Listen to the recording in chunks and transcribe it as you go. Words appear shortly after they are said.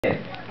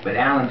but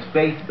Alan's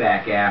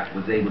Faceback app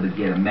was able to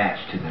get a match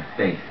to their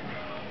faces.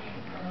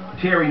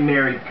 Terry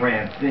married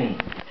Francine.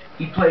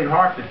 He played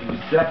harp at the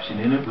reception,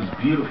 and it was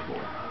beautiful.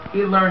 He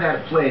had learned how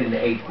to play it in the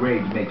 8th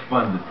grade to make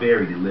fun of the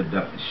fairy that lived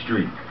up the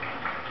street.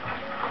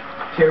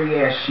 Terry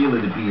asked Sheila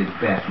to be his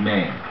best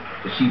man,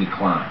 but she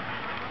declined.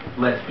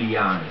 Let's be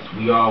honest,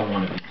 we all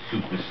want to be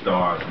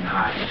superstars and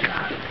hot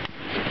shots.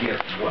 But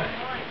guess what?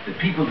 The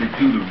people that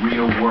do the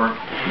real work,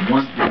 the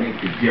ones that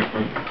make the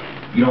difference,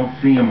 you don't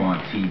see them on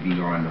TV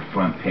or on the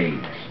front page.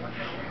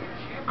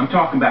 I'm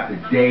talking about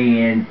the day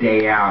in,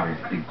 day outers,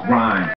 the grind.